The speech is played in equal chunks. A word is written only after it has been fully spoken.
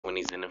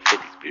20s and the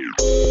 50s,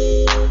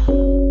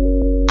 baby.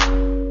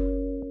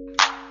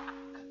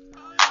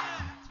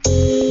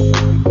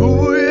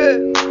 Ooh, yeah.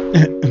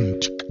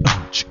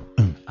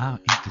 I'll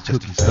eat the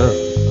cookies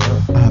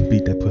up. I'll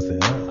beat that pussy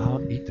up.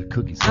 I'll eat the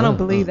cookies up. I don't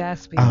believe that,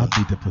 Speedy. I'll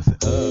beat that pussy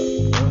up.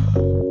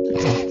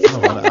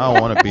 I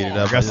don't want to beat it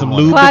up. Got some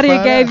lube.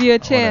 Claudia gave you a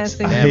chance.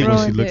 I hate when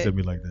she looks at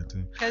me like that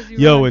too.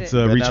 Yo, Yo, it's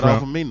Reach Not Around.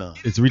 off of me now.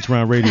 It's Reach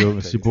Around Radio.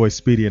 It's your boy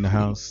Speedy in the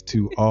house.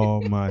 To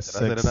all my Did I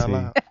say that out sexy,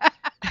 loud?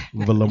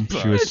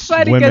 voluptuous It's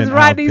funny because women out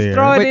Rodney's there.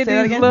 throwing Wait, in say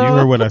that these again? little. You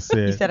heard what I You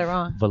said. said it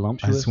wrong. I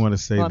Voluptuous. just want to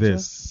say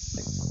Voluptuous?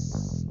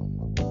 this.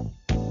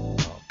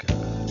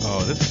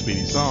 Oh, this is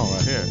Speedy's song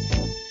right here.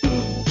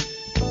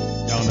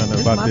 Y'all don't know nothing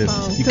This about my this.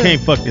 song, You too.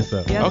 can't fuck this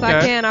up. Yes, I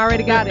Okay. can. I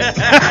already got it.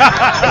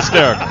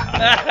 Hysterical.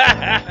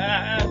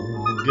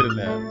 Get it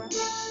now.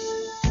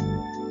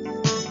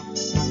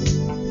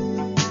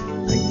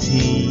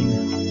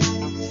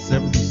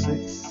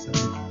 1976,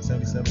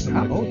 77, something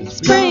How like old that. is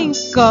Speedy?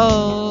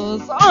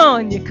 Sprinkles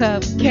on your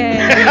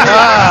cupcake.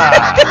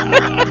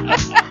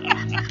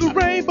 The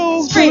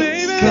rainbow,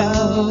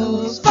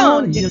 Sprinkles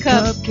on your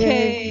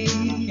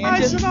cupcake.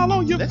 icing all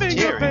on your That's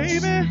finger,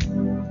 cherries. baby.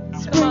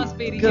 Come on,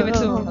 Speedy, give it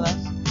to him.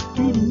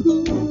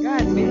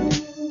 God, Speedy.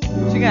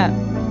 What you got?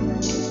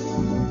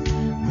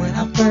 When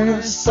I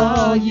first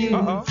saw you,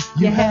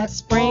 you had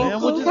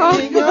sprinkles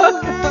on your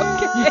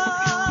cupcake.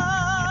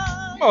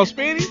 Come on,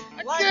 Speedy.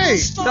 Okay.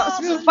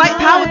 Fight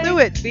power through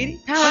it, Speedy.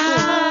 Power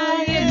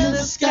High in the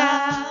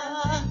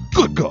sky,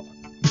 Good God.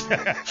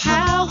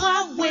 how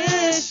I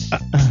wish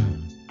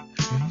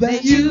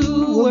that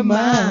you were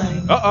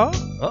mine. Uh-oh.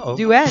 Uh-oh.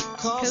 through it. Duet.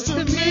 Cause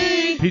to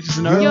me, Peaches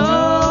and Earl.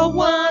 you're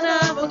one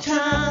of a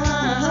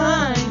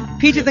kind.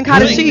 Peaches and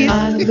cottage cheese.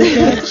 I look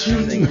at you,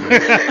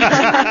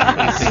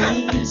 it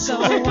seems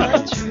so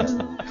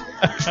untrue.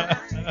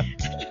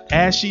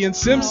 Ashy and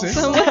Simpson.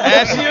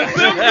 Ashley and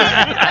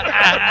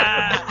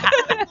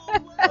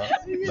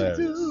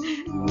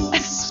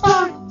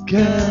Sparkle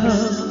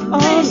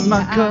On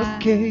my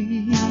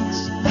cupcakes.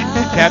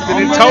 Captain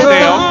and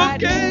Toenail.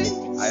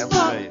 I am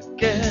familiar.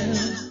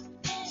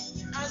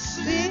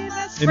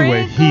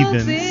 Anyway,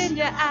 heathens.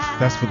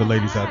 That's for the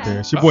ladies out there.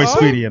 It's your boy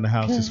Speedy in the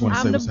house. Just want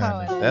to say I'm the what's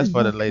happening. poet. That's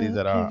for the ladies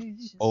that are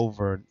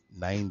over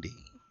 90.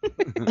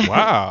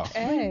 Wow.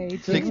 Hey,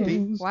 60.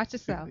 James, watch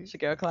yourself.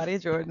 Shakira Claudia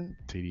Jordan.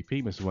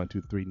 TDP, Mr.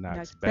 123 Knots,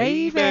 Knots,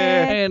 baby. baby.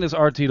 And it's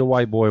RT the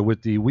White Boy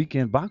with the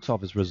weekend box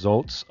office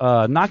results.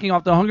 Knocking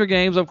off the Hunger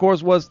Games, of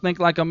course, was Think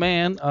Like a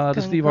Man,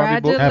 the Steve Harvey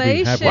book.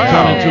 Congratulations. Happy.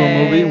 Turned into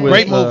a movie. With,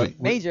 Great movie.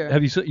 Major.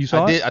 Have you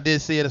saw it? I did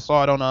see it. I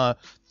saw it on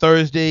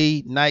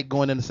Thursday night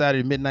going into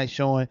Saturday midnight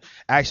showing.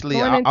 Actually,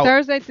 Going in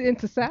Thursday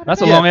into Saturday.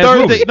 That's a long ass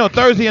Thursday. movie. No,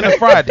 Thursday and a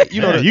Friday.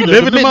 You know, You the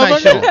live in the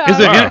midnight motherfucker?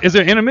 show. Is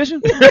there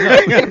intermission?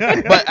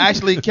 But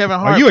actually, Kevin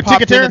Hart you a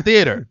popped in ticketer? the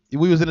theater.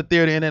 We was in the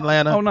theater in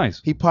Atlanta. Oh,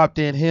 nice. He popped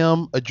in,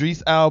 him,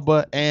 Idris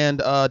Elba, and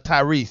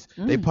Tyrese.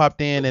 They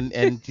popped in and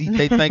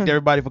they thanked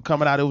everybody for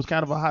coming out. It was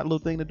kind of a hot little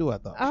thing to do, I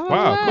thought. Oh,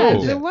 Wow, it cool.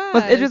 was. It was.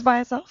 Was Idris by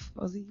himself?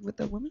 Was he with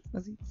the woman?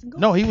 Was he single?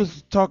 No, he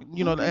was talking,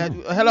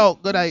 hello,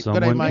 good day,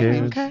 Someone Mike.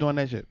 He was cares. doing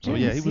that shit. So, Yeah,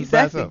 yeah, he was he's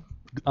by sexy. himself.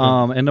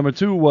 And number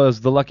 2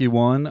 was The Lucky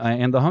One.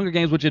 And The Hunger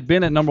Games, which had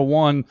been at number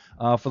 1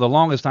 for the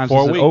longest time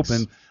 4 since it weeks.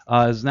 opened,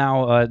 is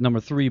now at number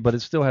 3, but it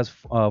still has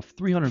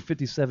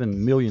 $357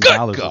 million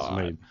it's God.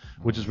 made,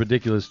 which is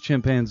ridiculous.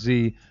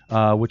 Chimpanzee,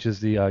 which is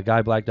the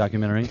Guy Black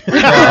documentary, is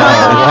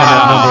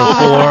at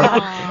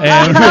number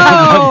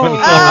 4.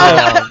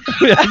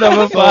 And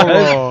number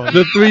 5,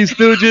 The Three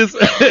Stooges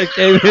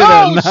came in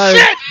at 9.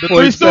 The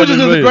Three Stooges is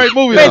a great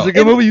movie. It's a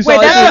good movie. You saw Wait,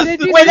 it?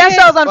 that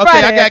show's on Okay,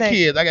 Friday. I got think.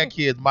 kids. I got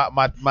kids.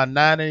 My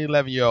 9 and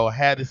 11-year-old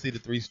had to see the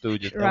Three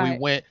Stooges, and we Right.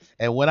 went.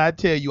 And when I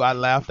tell you, I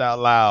laughed out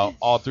loud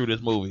all through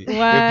this movie.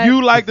 What? If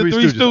you like the The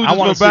Three Three Stooges, I Stooges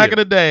wanna from back see in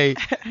the day,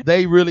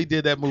 they really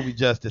did that movie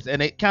justice,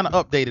 and they kind of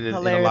updated it in a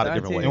Hilarious, lot of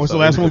different auntie. ways. And what's So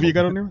the last it was movie you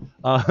got on there?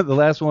 The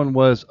last one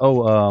was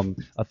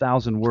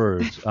 1,000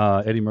 Words.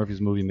 Eddie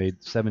Murphy's movie made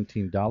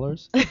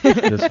 $17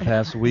 this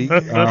past week.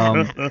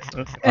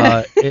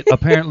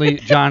 Apparently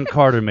John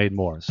Carter made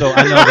more, so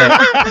I know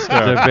that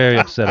they're very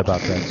upset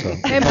about that. So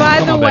And by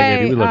come the on back,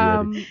 Eddie. way, We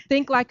love you, Eddie.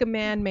 Think Like a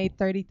Man made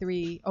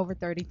over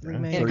 33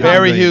 million.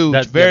 Very huge,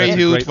 That's very a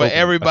huge great for opening.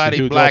 everybody That's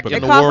a huge black opening.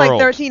 in It the cost like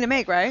world. 13 to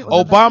make, right?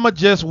 Wasn't Obama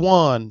just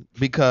won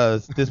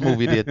because this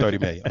movie did 30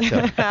 million. I'm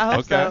telling you. that- I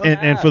hope so.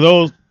 And for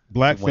those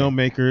black Win.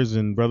 filmmakers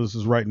and brothers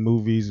who's writing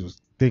movies, was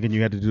thinking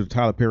you had to do the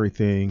Tyler Perry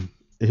thing.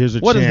 Here's a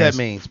What chance. does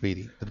that mean,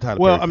 Speedy? The Tyler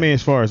Well, Perry I mean,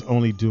 as far as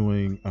only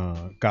doing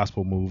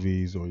gospel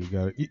movies, or you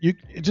got you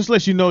it just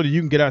lets you know that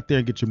you can get out there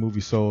and get your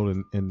movie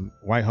sold, and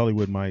white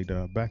Hollywood might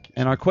back you.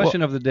 And our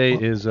question of the day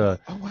is thing?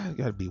 Oh, why it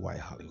gotta be white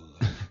Hollywood?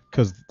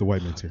 Because the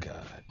white man's here. God.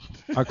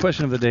 our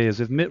question of the day is: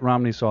 if Mitt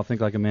Romney saw Think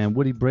Like a Man,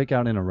 would he break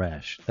out in a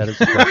rash? That is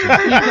the question.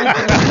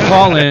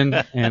 Call in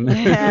and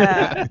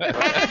Yeah.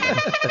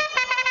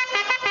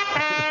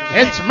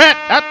 It's Mitt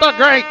at the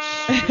Greats.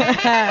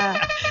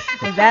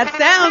 That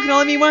sound can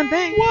only mean one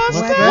thing.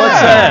 What's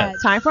that?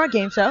 Time for our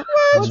game show.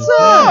 What's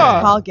up?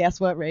 It's called Guess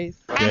What Race.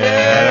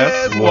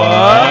 Guess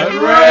what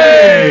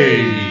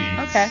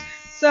race? Okay.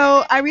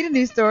 So I read a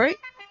news story,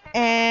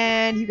 and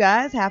And you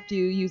guys have to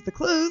use the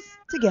clues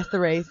to guess the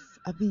race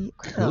of the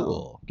criminal.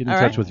 Cool. Get in All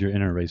touch right. with your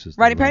inner racist.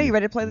 Rodney Perry, you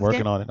ready to play this Working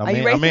game? on it. Are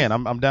you I'm racist? in.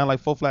 I'm down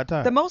like 4 flat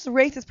tires. The most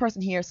racist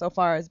person here so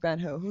far has been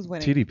who? Who's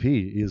winning?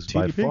 TDP is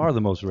by TDP. far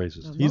the most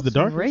racist. He's the Most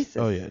darkest?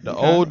 racist. Oh yeah. The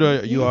older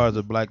you are as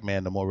a black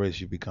man, the more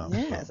racist you become.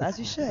 Yes, So, as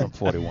you should. I'm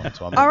 41,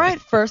 so I'm. All right,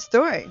 first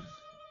story.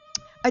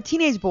 A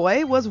teenage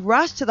boy was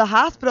rushed to the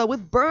hospital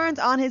with burns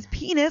on his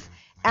penis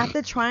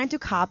after trying to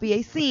copy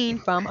a scene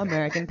from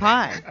American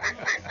Pie.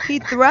 He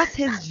thrust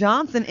his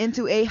Johnson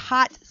into a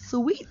hot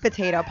sweet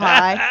potato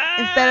pie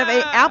instead of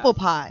a apple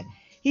pie.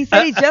 He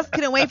said he just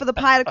couldn't wait for the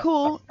pie to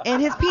cool, and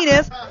his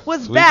penis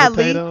was Sweet badly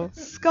potato?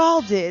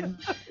 scalded.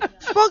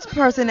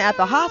 Spokesperson at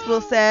the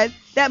hospital said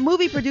that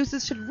movie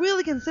producers should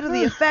really consider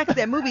the effects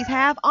that movies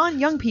have on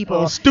young people.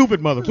 Oh, stupid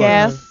motherfucker.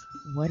 Guess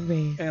what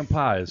race? And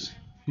pies.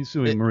 He's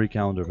suing Marie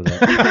Callender for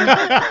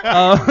that.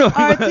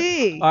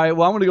 RT. All right,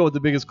 well, I'm going to go with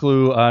the biggest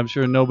clue. I'm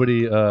sure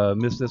nobody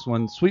missed this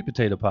one. Sweet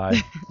potato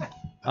pie.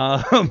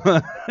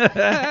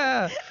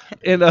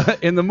 In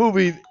the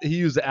movie, he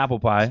used the apple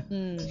pie,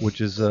 which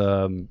is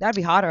That'd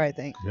be hotter, I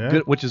think. Yeah.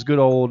 good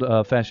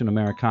old fashioned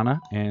Americana,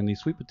 and the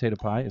sweet potato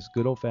pie is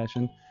good old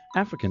fashioned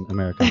African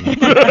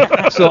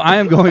Americana. So I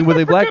am going with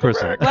a black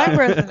person. Black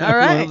person. All I'm going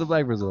right. with a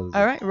black person.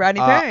 All right. Rodney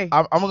Perry.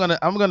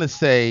 I'm gonna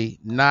say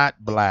not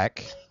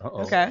black,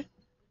 Uh-oh. Okay.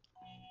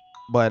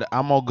 but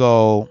I'm gonna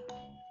go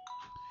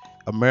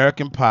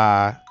American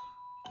Pie.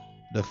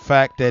 The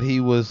fact that he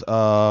was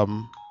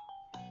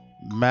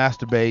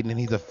masturbating and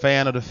he's a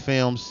fan of the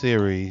film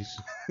series.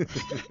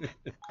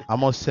 I'm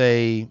gonna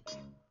say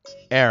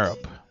Arab.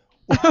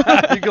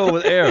 You go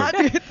with How'd Arab.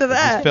 you get to It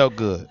that? felt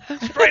good.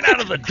 Straight out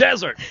of the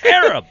desert.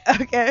 Arab.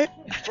 Okay.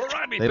 For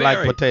Rodney They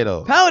Perry. like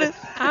potatoes. POTUS.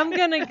 I'm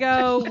gonna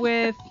go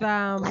with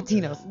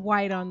Latinos.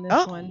 white on this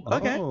Oh. one.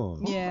 Okay. Oh.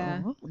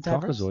 Yeah,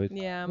 Caucasoid.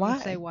 yeah. I'm Why?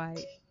 gonna say white.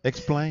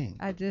 Explain.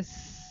 I just,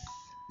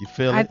 You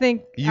feel I it?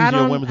 think Use I your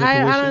don't, women's I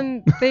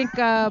intuition. don't think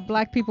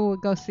black people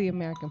would go see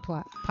American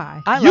Pie.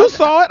 I You love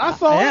saw it. I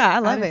saw it. Yeah, I I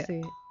love didn't it.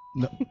 see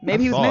it.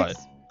 Maybe he I was saw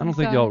mixed. I don't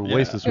think So- y'all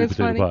waste the sweet It's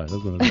potato funny. pie.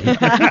 That's what it is.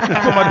 I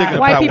put my dick in the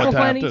White pie people one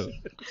time funny. too.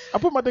 I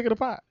put my dick in the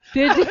pie.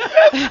 Did you?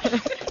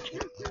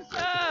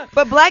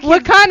 But black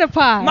What kids. kind of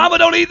pie? Mama,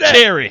 don't eat that.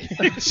 Cherry.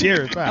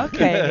 Cherry pie.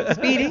 Okay.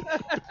 Speedy.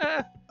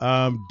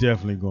 I'm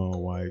definitely going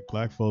white.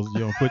 Black folks,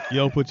 you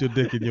don't put your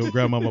dick in your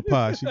grandmama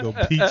pie. She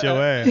gonna beat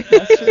your ass.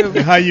 That's true.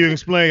 How you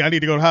explain? I need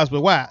to go to the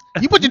hospital. Why?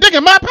 You put your dick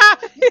in my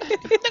pie?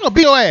 They gonna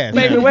beat your ass.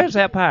 Baby, where's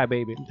that pie,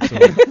 baby? So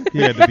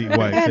he had to be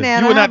white. Yeah,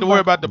 Nana. You wouldn't have to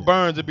worry about the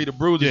burns. It'd be the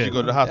bruises Yeah. you go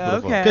to the hospital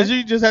Okay. Because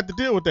you just have to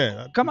deal with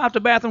that. Come out the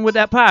bathroom with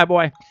that pie,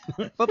 boy.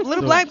 But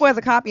little black boys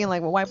are copying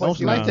like what white boys Don't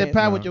do. slice with that kids.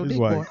 pie with your he's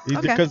dick, white. boy. He-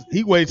 Okay. Because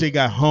he waited till he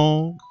got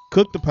home,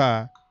 cooked the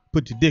pie,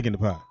 put your dick in the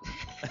pie.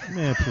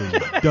 Man, please,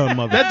 dumb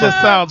motherfucker. That just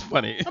sounds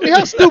funny. I mean,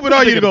 how stupid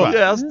are you to go?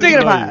 Yeah, Dig in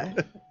the pie.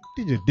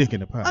 Get your dick in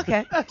the pie.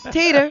 Okay.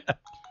 Teeter. At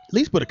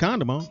least put a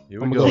condom on.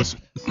 Here I'm we gonna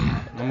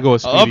go. go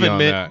with Speedy Oven on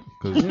mitt. that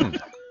because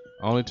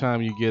only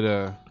time you get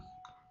it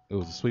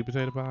was a sweet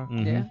potato pie.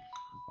 Yeah.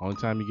 Only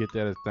time you get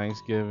that is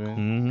Thanksgiving,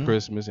 Mhm.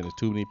 Christmas, and there's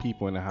too many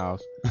people in the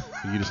house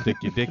for you to stick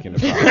your dick in the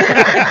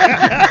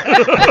pie.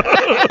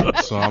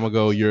 So I'm gonna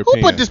go Who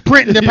European. put this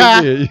print in the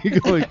pie? Yeah, you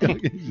go.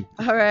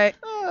 All right.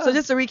 So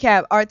just to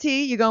recap,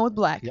 RT, you're going with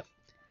black. Yep.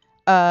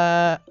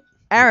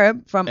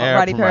 Arab from Arab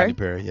Rodney from Perry. Rodney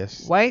Perry,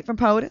 yes. White from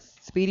POTUS.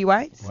 Speedy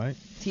Whites. White.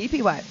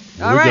 TP White.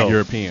 Here All we right. go.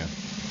 European.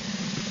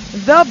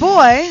 The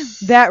boy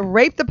that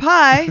raped the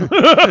pie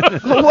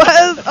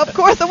was, of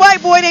course, a white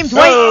boy named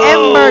Dwight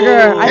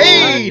Emberger. I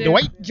Hey, think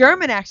Dwight.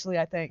 German, actually,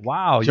 I think.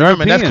 Wow,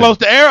 German. That's European. close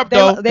to Arab, They,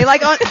 though. they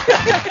like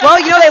well,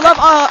 you know they love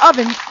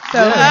ovens,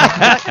 so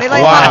they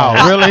like Wow,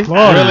 hot, really?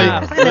 Florida. Really?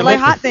 I'm saying they like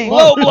hot things.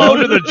 Low blow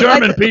to the They like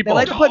German to- people. They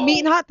like to put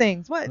meat in hot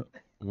things. What?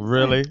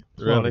 Really?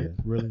 Really?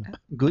 Really?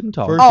 Good and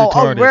tall. First- Oh,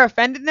 retarded. we're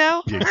offended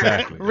now?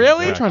 Exactly.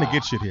 Really? We're trying to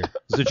get shit here.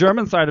 The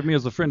German side of me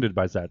is offended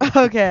by that.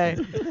 Okay.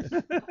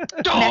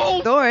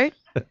 Next story.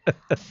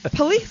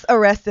 Police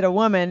arrested a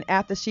woman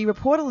after she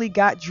reportedly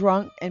got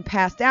drunk and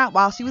passed out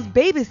while she was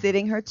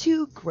babysitting her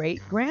 2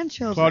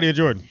 great-grandchildren. Claudia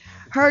Jordan.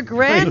 Her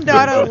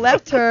granddaughter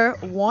left her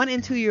 1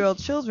 and 2-year-old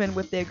children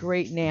with their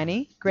great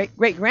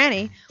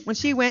granny, when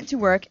she went to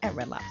work at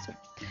Red Lobster.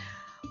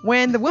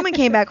 When the woman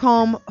came back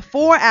home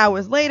 4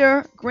 hours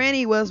later,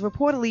 Granny was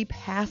reportedly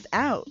passed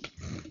out.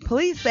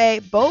 Police say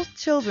both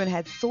children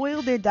had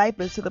soiled their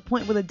diapers to the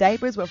point where the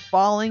diapers were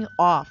falling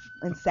off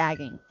and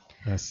sagging.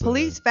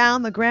 Police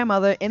found the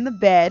grandmother in the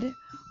bed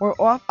where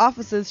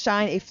officers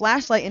shined a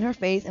flashlight in her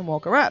face and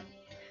woke her up.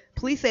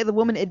 Police say the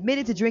woman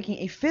admitted to drinking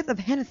a 5th of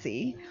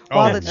Hennessy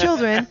while the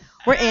children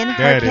were in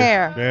her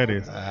care. That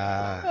is.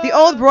 The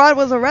old broad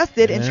was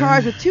arrested and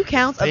charged with 2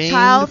 counts of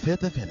child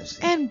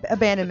and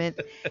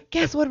abandonment.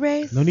 Guess what,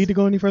 Race? No need to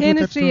go any further. with that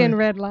Hennessy story. and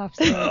Red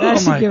Lobster. That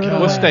should my give it God.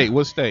 away. What state?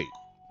 What state?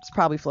 It's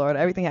probably Florida.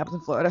 Everything happens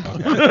in Florida.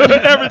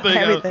 Everything.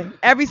 Everything.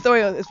 Every story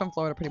is from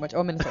Florida, pretty much,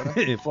 or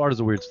Minnesota. Florida's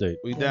a weird state.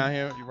 We down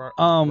here. You rock-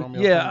 Um,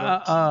 Romeo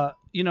yeah, Thunder?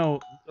 you know,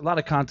 a lot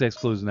of context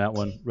clues in that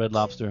one. Red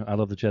Lobster. I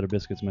love the cheddar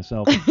biscuits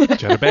myself.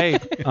 Cheddar Bay.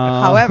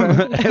 However.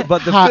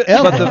 but the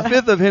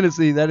 5th of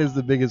Hennessy, that is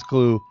the biggest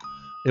clue.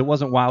 It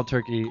wasn't Wild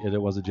Turkey.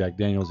 It wasn't Jack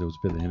Daniels. It was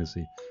Billy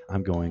Hennessy.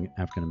 I'm going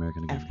African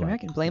American against African black.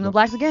 American. Blame the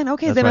blacks again.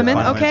 Okay, That's Zimmerman.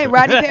 right. Okay,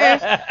 Rodney Perry.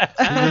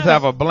 You just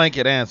have a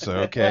blanket answer,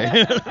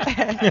 okay?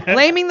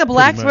 Blaming the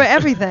blacks for much.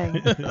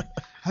 everything.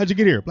 How'd you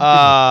get here?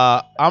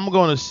 I'm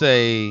gonna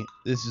say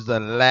this is a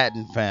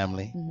Latin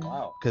family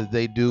Wow. because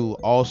they do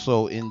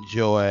also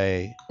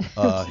enjoy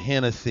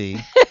Hennessy.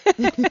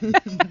 And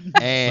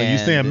So you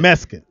saying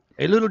Mexican?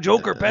 A little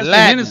joker, Pastor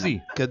Latin,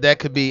 Hennessy. because that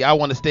could be. I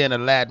want to stay in the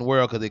Latin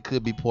world because it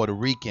could be Puerto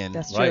Rican.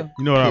 That's Right. true.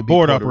 You know, our Could be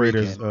board Puerto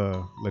operators,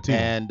 Rican. Latino.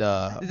 And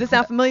Does this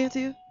sound familiar to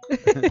you?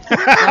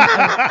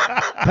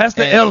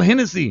 Pastor And- L.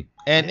 Hennessy.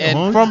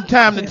 and from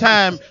time to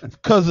time,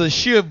 because of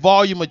sheer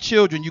volume of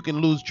children, you can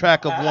lose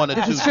track of one or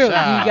This two is true. You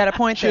child got a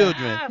point there.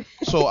 children.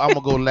 So I'm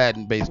gonna go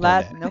Latin based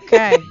Latin. on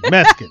Okay.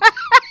 Mexican. that.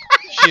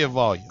 Sheer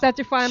volume. Is that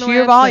your final Sheer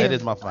answer? volume. That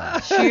is my final.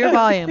 Sheer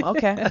volume.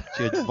 Okay.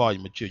 Sheer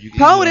volume of children. You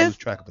Poet can is- lose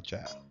track of a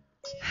child.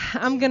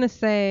 I'm gonna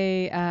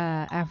say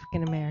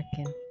African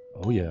American.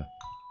 Oh, yeah.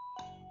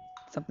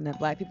 Something that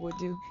black people would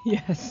do.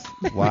 Yes.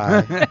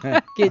 Why?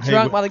 Get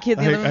drunk while the kids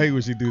I in hate, the I hate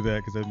when she do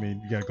that because I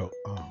mean you gotta go.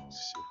 Oh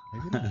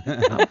shit.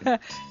 Maybe not.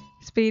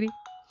 Speedy.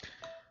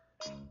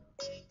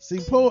 See,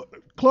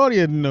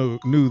 Claudia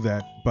knew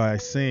that by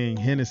saying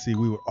Hennessy,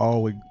 we would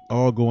all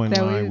go in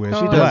That line we with go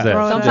She on. does black.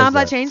 that. Sometimes I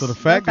She does change. So the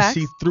fact that facts.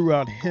 she threw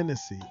out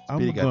Hennessy, I'm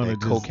Speedy got gonna that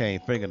just. cocaine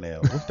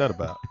fingernail. What's that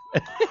about?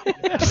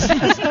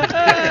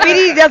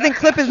 Speedy doesn't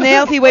clip his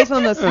nails. He waits for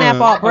them to snap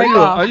off, break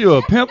Are off. you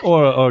a pimp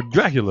or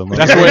Dracula, man?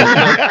 That's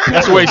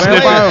where he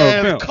sniffed Vampire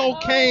or pimp?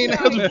 Cocaine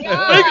has a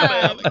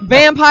fingernail.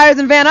 Vampires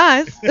and Van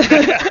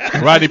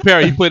Nuys. Rodney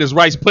Perry, he put his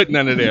rice pudding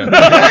under there.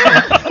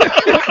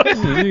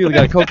 You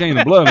got cocaine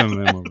and blood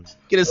in them.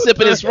 Get a sip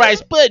of this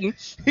rice pudding.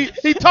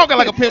 He talking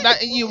like a pimp.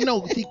 You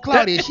know, see,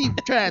 Claudia, she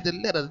tried to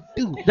let us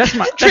do That's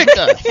my trick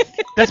us.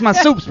 That's my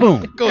soup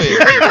spoon. Go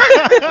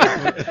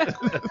ahead.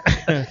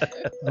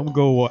 I'm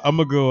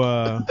gonna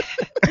go.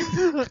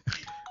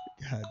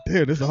 God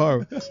damn, this is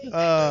hard.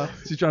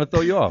 She's trying to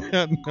throw you off.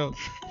 No,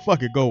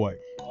 fuck it, go white.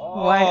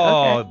 White.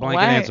 Oh, Okay. blanket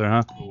White. answer,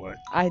 huh? Go white.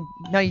 I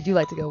know you do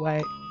like to go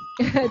white.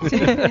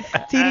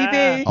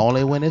 TDP.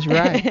 Only when it's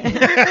right.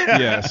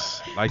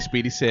 Yes. Like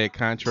Speedy said,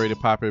 contrary to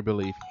popular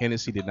belief,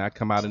 Hennessy did not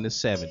come out in the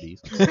 70s.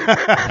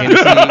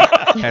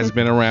 Hennessy has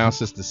been around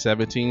since the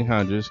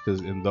 1700s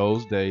because in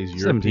those days,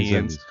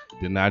 Europeans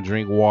 1770s. did not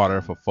drink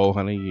water for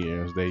 400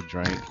 years. They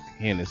drank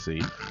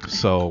Hennessy.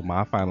 So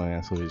my final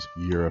answer is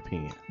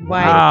European.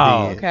 White.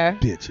 Wow. Okay.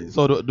 Bitches.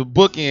 So the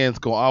bookends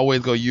gonna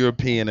always go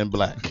European and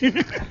black.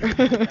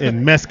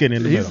 And Mexican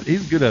in the middle.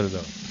 He's good at it,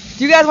 though.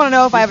 Do you guys want to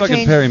know if I He's ever fucking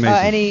changed Perry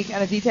Mason. any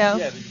kind of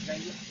details?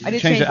 I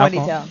did change the one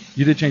alcohol? detail.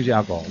 You did change the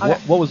alcohol. Okay.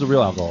 What was the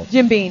real alcohol?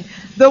 Jim Beam.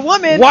 The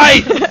woman.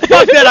 White. Fuck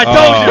that! I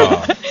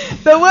told you.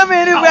 The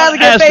woman who rather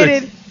get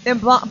asterisk. faded than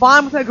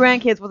bond with her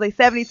grandkids was a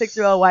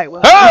 76-year-old white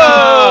woman.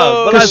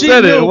 Oh, but I Because she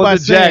said it. It knew by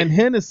wasn't Jack. saying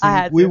Hennessy, I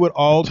had we to. would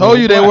all Told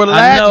go you they black. were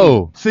Latin.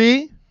 know.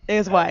 See? It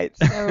was white.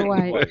 They're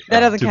white. That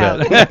doesn't Too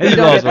count. bad. You You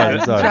don't lost get one.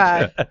 that.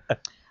 Sorry.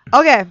 Try.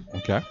 Okay.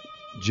 Okay.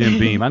 Jim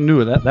Beam. I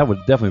knew it. That would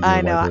definitely be a I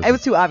white know. person. It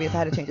was too obvious. I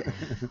had to change it.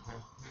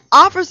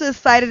 Officers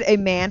cited a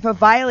man for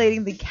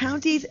violating the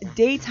county's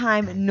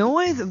daytime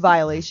noise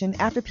violation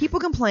after people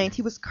complained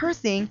he was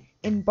cursing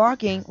and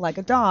barking like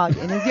a dog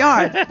in his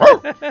yard.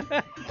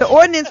 The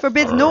ordinance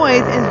forbids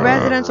noise in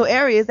residential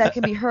areas that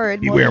can be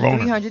heard more Beware than of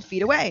owner. 300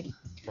 feet away.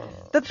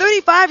 The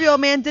 35-year-old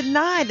man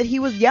denied that he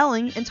was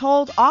yelling and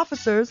told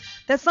officers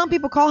that some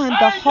people call him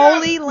the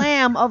Holy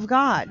Lamb of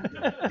God.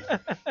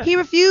 He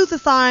refused to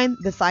sign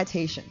the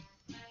citation.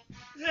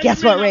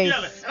 Guess what, race?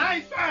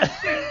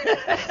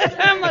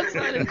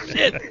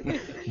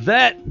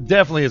 That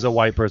definitely is a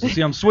white person.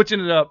 See, I'm switching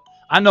it up.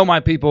 I know my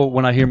people.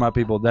 When I hear my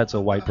people, that's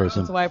a white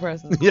person. It's a white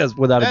person. Yes,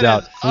 without a That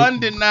doubt. is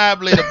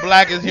undeniably the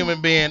blackest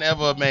human being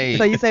ever made.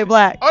 So you say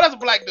black. Oh, that's a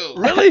black dude.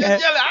 Really?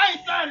 That's yelling. I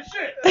ain't signing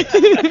shit. I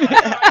ain't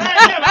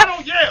yelling. I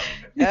don't yell.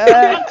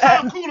 I'm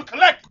Tom Cool and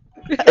Collector.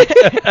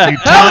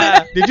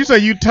 Did you say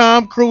you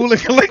Tom Cruise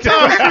and Collector?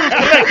 Tom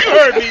Cruise Collector. You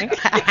heard me.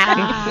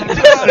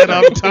 said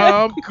I'm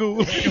Tom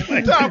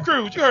Cruise. Tom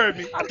Cruise. You heard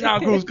me.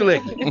 Tom Cruise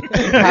collector.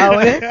 How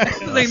it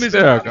is?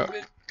 Hysterical.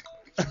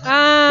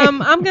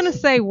 I'm gonna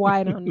say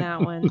white on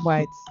that one.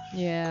 Whites.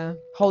 Yeah.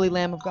 Holy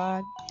Lamb of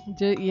God.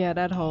 Yeah,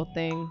 that whole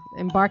thing.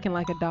 And barking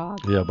like a dog.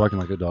 Yeah, barking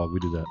like a dog. We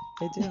do that.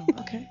 They do.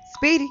 Okay.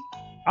 Speedy.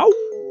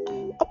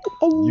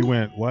 You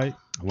went white.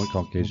 I went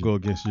We'll Caucasian. go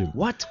against you.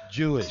 What?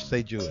 Jewish.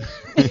 Say Jewish.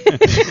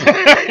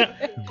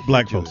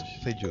 Black Jewish. folks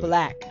Say Jewish.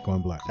 Black.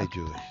 going black. Say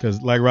Jewish.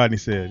 Because like Rodney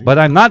said. But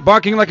I'm not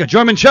barking like a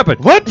German Shepherd.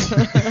 What?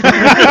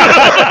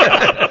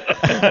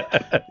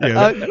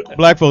 Yeah,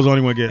 black folks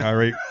only want to get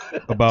irate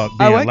about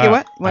being what? Get loud.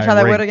 what? You wanna try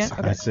that word Irate. again?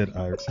 Okay. I said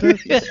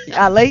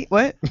irate. Late.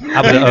 What? You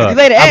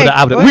laid an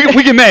egg.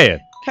 We get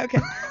mad. Okay.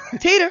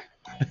 Teeter.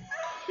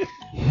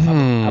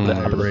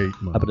 Irate,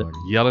 motherfucker.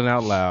 Yelling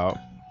out loud.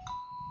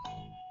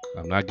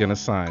 I'm not gonna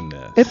sign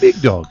that. A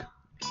big dog.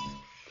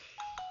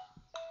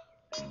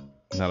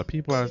 Now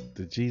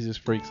the Jesus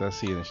freaks I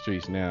see in the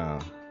streets now.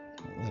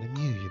 Let him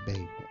use you,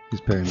 baby.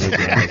 He's Perry Mason.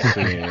 I'm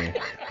seeing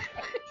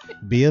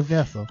Be a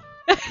vessel.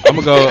 I'm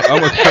gonna go.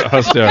 I'm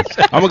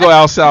gonna go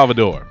El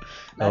Salvador.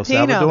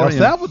 Latino. El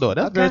Salvador.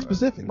 That's Okay. very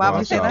specific. Why would El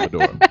you say that?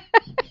 Salvador.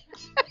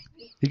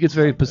 He gets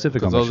very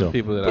Pacific on Because the those are show.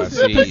 people that I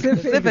see.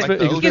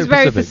 Pacific. He gets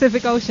very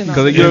Pacific Ocean on.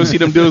 Because you ever see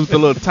them dudes with the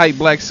little tight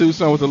black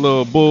suits on with the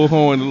little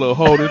bullhorn, the little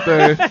holder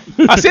thing.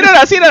 I see that.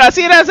 I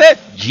said,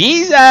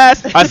 Jesus. I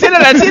see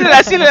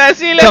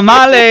that.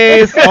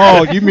 Tamales.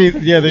 Oh, you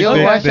mean they're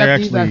worship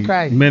actually Jesus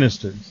Christ.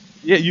 ministers,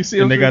 Yeah, you see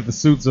and them. they got the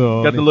suits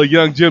on. Got the little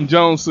young Jim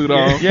Jones suit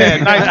on. Yeah,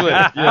 nice with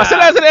it. Yeah. I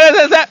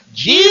said,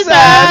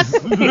 Jesus.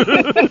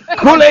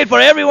 Kool-Aid for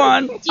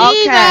everyone.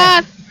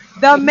 Okay.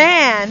 The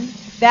man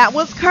that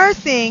was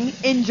cursing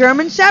in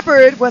German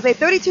Shepherd was a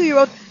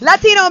 32-year-old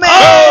Latino man.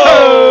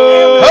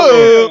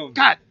 Oh!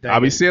 God I'll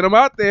be seeing them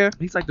out there.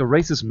 He's like the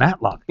racist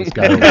Matlock. This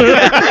guy.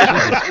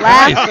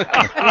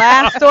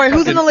 Last story.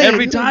 Who's in the lead?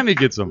 Every time he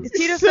gets them. Is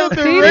Peter still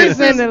Peter's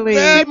in the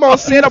lead.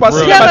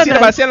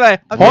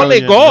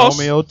 Holy Ghost.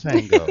 Romeo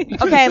Tango.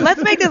 Okay,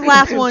 let's make this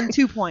last one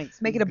 2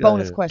 points. Make it a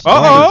bonus ahead. question.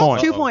 Uh-oh.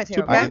 2 points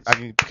here, I okay?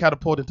 can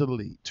catapult it to the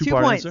lead. 2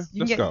 Two-part points. answer?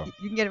 You Let's go.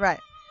 can get it right.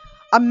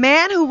 A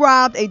man who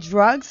robbed a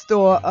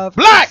drugstore of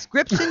Black!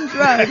 prescription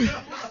drugs.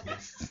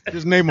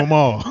 Just name them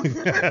all.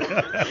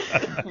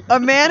 A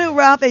man who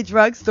robbed a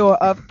drugstore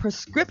of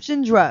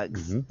prescription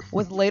drugs Mhm.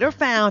 was later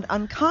found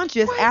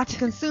unconscious after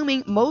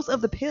consuming most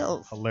of the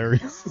pills.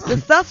 Hilarious. The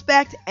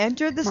suspect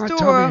entered the My store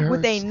tummy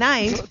with a hurts.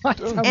 knife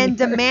and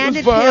This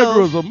demanded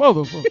Viagra's pills. a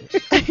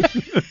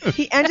motherfucker.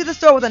 He entered the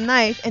store with a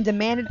knife and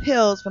demanded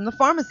pills from the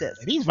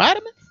pharmacist. Are these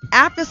vitamins?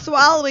 After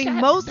swallowing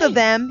most of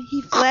them,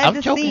 he fled I'm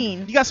the joking.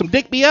 scene, You got some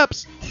dick me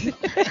ups.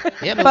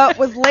 but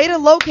was later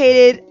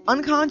located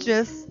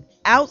unconscious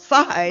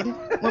outside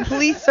when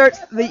police searched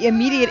the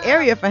immediate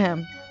area for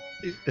him.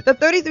 The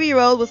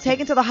 33-year-old was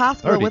taken to the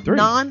hospital with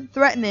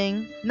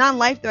 33.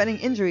 non-life-threatening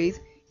injuries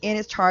and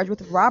is charged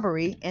with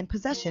robbery and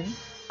possession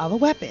of a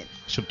weapon.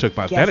 Should have took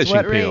my Guess vanishing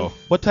what pill. race?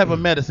 What type of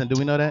medicine? Do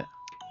we know that?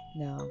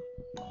 No,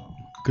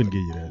 Couldn't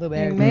give you a that. little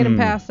They bit. made him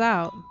pass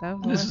out. That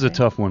was This one is a thing.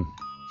 tough one.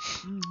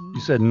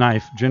 You said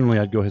knife. Generally,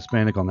 I'd go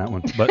Hispanic on that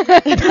one, but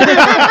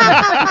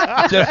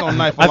Just on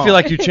knife I alone. feel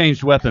like you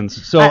changed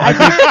weapons. So I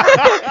think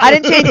I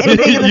didn't change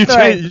anything in the you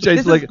story. changed. You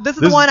changed this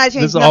is the one I changed.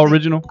 This is all nothing.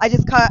 original. I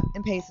just cut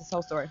and paste this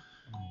whole story.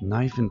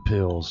 Knife and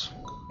pills.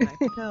 Knife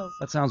and pills.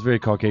 That sounds very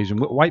Caucasian.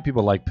 White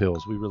people like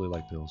pills. We really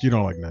like pills. You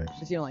don't like knives.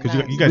 But you don't like 'Cause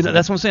knives. you guys.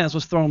 That's what I'm saying. That's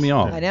what's throwing me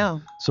off. I know.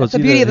 So That's it's the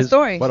beauty of either the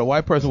story. But a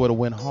white person would have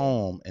went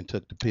home and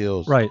took the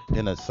pills Right.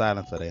 in the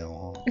silence of their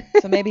own home.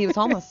 So maybe he was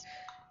homeless.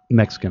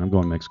 Mexican. I'm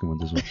going Mexican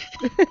with this one.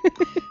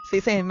 So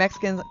you're saying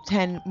Mexicans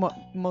tend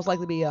most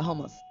likely to be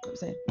homeless.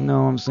 That's what I'm saying.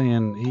 No, I'm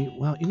saying he.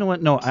 Well, you know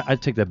what? No, I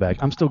take that back.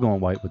 I'm still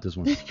going white with this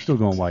one. Still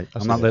going white.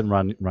 I'm not letting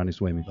Rodney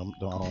sway me. I don't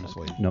want to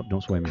sway you. No,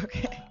 don't sway me.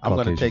 Okay. I'm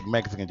going to Caucasian. take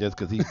Mexican just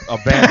because he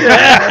abandoned me.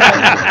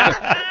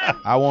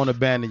 I won't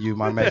abandon you,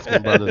 my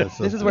Mexican brothers and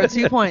sisters. This is worth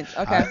 2 points.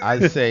 Okay.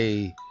 I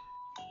say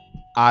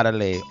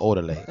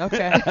orale.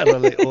 Okay.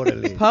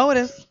 Orale.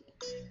 POTUS.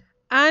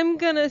 I'm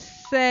gonna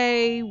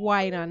say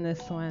white on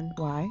this one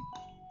Why?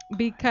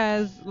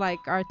 because, like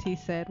RT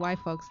said, white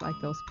folks like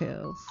those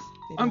pills.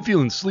 I'm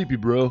feeling sleepy,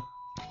 bro.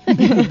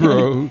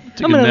 Bro.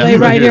 I'm gonna lay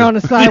right here on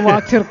the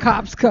sidewalk till the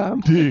cops come.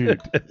 Dude.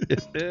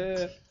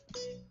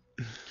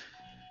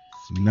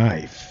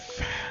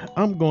 Knife.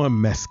 I'm going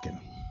Mexican.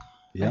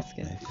 Yep.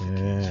 Mexican.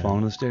 Yeah.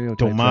 Following the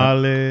stereotype.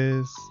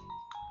 Tamales.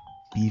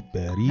 Beef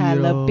burrito.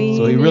 Jalapeno.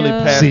 So he really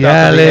Yeah. passed out because he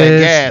had Cialis.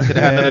 gas. It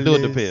had nothing to do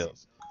with the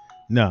pills.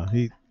 No,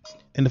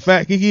 and the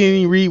fact he didn't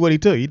even read what he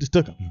took. He just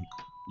took them.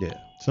 Yeah.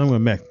 So I'm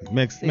going Mexican. So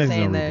Mexican. you're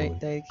saying Mexican.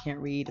 they can't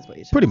read is what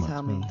you're Pretty trying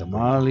to much. tell me.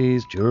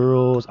 Tamales,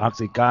 churros,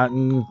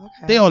 Oxycontin.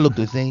 Okay. They all look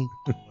the same.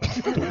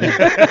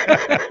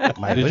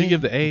 Did you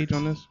give the age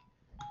on this?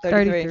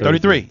 33.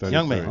 33,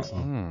 young man.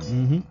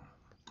 Mm-hmm.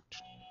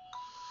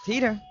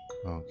 Peter.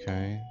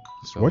 Okay.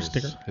 So Sports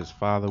his, sticker. his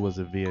father was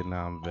a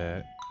Vietnam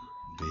vet.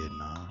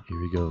 Vietnam. Here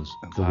he goes.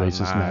 A The lot of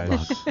racist knives,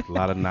 Matlock. a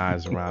lot of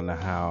knives around the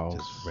house.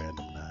 Just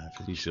random knives.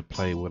 He should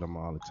play with them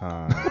all the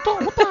time.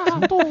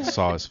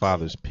 Saw his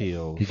father's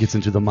pills. He gets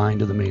into the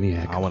mind of the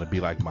maniac. I want to be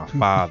like my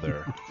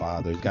father.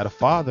 Father. He's got a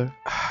father.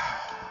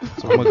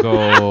 So I'm gonna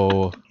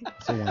go.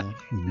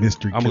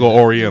 Mystery. I'm gonna go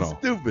Oriental.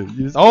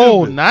 Stupid.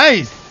 Oh,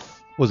 nice.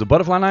 Was it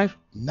butterfly knife?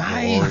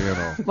 Nice.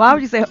 Oriental. Why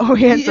would you say He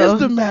Oriental? is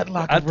the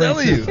Matlock. I of tell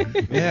races. you.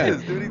 Yeah.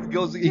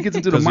 He gets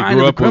into the 'Cause mind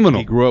of the criminal.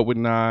 he grew up with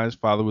knives.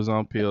 Father was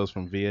on pills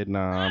from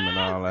Vietnam and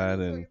all that,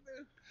 and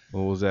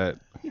what was that?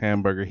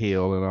 Hamburger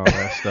Hill and all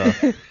that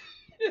stuff.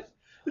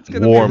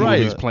 gonna War be right.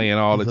 movies playing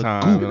all the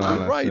time and all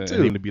that Right, stuff. too.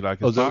 And him to be like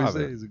his Oh, is that what he father.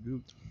 says? He's a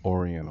goof.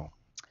 Oriental.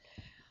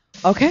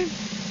 Okay.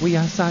 We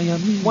are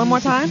Siamese. One more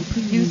time.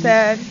 You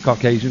said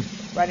Caucasian.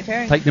 Rodney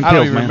Perry. Take them I don't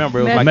pills, even man. remember.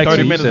 It was like Mexican.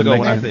 30 You minutes said ago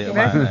when I Mexican.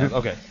 said it.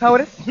 Okay.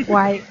 POTUS.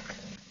 White.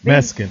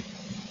 Mexican.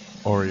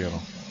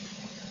 Oriental.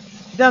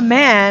 The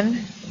man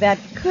that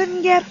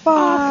couldn't get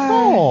far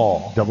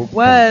Oh. Double.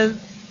 was,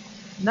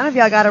 none of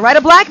y'all got it right,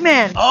 a black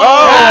man.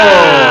 Oh.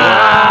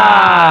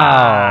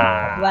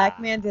 black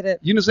man did it.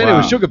 You didn't say they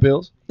were sugar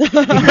pills. I'm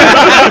trying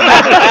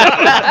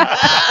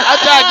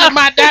to get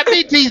my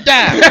diabetes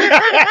down.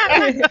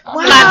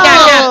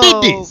 My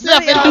diabetes.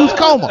 Self-induced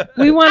coma.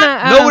 We want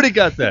to. Nobody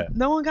got that.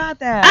 No one got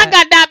that. I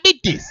got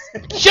diabetes.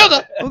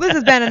 Sugar. Well, this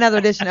has been another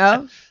edition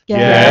of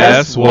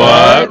Guess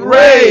what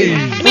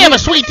raised? Let me have a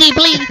sweet tea,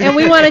 please. And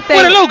we want to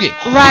What a thank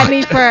loogie.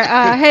 Rodney for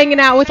hanging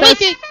out with us.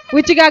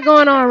 What you got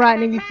going on,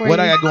 Rodney? Before What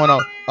you... I got going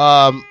on?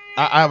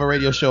 I have a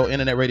radio show,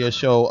 internet radio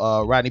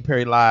show, Rodney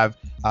Perry Live,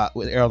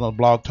 with airs on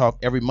Blog Talk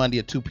every Monday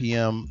at 2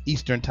 p.m.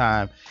 Eastern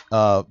Time.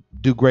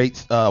 Do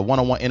great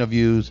one-on-one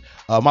interviews.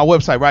 My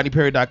website,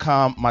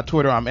 rodneyperry.com. My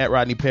Twitter, I'm at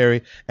Rodney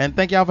Perry. And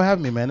thank y'all for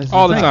having me, man. This is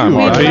All the thank time, you.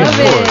 We Rodney. love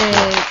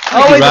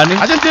it. Rodney.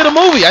 I just did a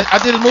movie. I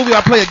did a movie. I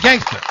play a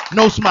gangster.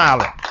 No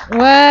smiling. What?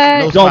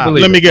 No Don't smiling.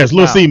 believe Let me guess,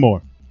 Lil Wow.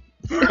 Seymour.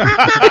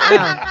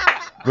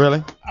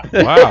 Really?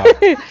 Wow.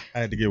 I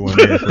had to get one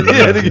there for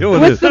you.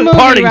 What's the movie,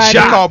 Parting Rodney? It's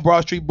shot. called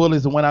Broad Street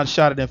Bullies, and went out and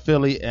shot it in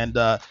Philly, and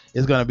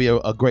it's going to be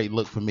a great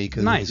look for me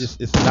because Nice.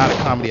 it's not a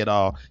comedy at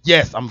all.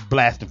 Yes, I'm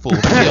blasting fools.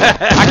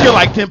 I kill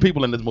like 10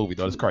 people in this movie,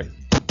 though. It's crazy.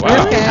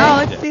 Wow. Okay.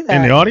 Oh, let's see that.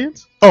 In the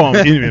audience? Oh, I'm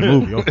in the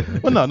movie. Okay.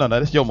 Well, no,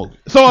 that's your movie.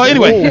 So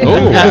anyway,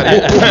 Oh.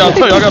 hey, I'll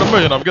tell you, I got $1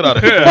 million. Get out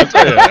of here. Get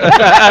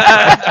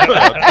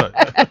out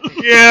of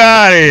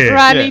here.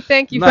 Rodney, Yeah.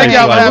 thank you for Thank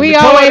y'all for that. having We me.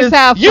 always Toys,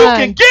 have fun. You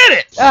can get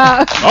it.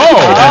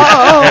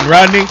 Oh. And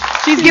Rodney.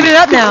 She's giving it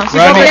up now. She's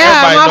Rodney. over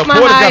Yeah, I'm Everybody off know my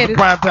Porter's got hiatus. the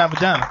prime time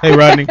vagina. Hey,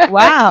 Rodney.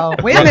 Wow.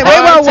 Wait a minute.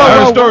 I Whoa,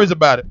 heard whoa. stories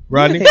about it.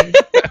 Rodney.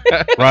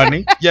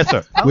 Rodney. Yes,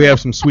 sir. We have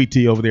some sweet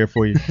tea over there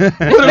for you. Put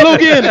a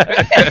loogie in it.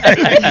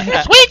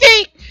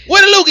 Sweetie,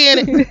 with a loogie in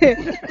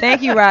it.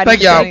 Thank you, Rodney.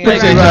 Thank y'all. for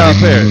joining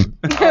us.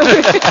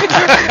 Appreciate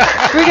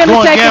y'all. We're going to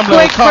Going take a gambling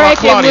quick with Carl break and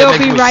Claudia we'll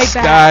next be week. right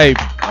back.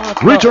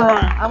 Skype. Reach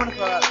around. I want to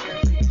throw up.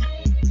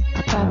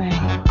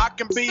 I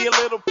can be a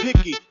little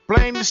picky,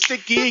 blame the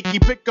sticky icky,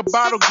 pick a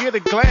bottle, get a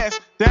glass,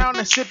 down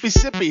and sippy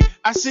sippy.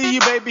 I see you,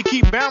 baby,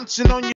 keep bouncing on your